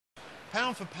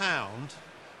pound for pound,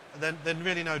 they're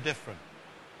really no different.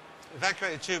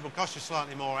 Evacuated tube will cost you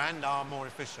slightly more and are more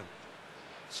efficient,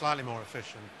 slightly more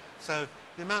efficient. So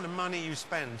the amount of money you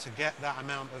spend to get that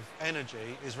amount of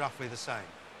energy is roughly the same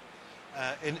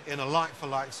in a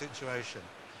like-for-like situation.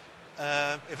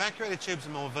 Evacuated tubes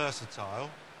are more versatile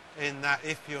in that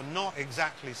if you're not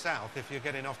exactly south, if you're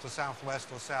getting off to southwest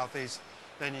or southeast,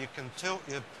 then you can tilt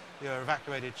your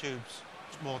evacuated tubes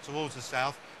more towards the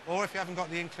south, or if you haven't got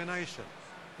the inclination,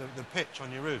 the pitch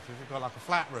on your roof, if you've got like a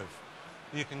flat roof,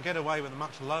 you can get away with a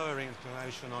much lower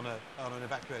inclination on an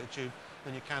evacuated tube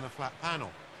than you can a flat panel.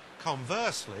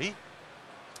 Conversely,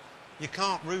 you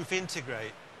can't roof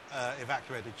integrate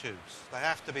evacuated tubes. They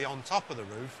have to be on top of the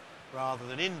roof rather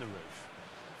than in the roof.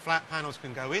 Flat panels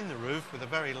can go in the roof with a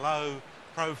very low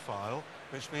profile,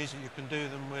 which means that you can do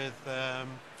them with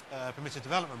permitted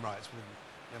development rights. You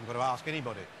haven't got to ask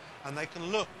anybody. And they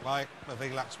can look like a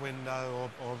Velux window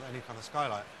or any kind of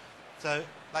skylight. So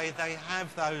they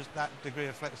have that degree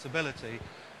of flexibility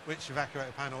which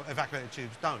evacuated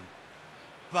tubes don't.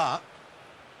 But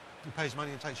it pays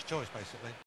money and takes your choice, basically.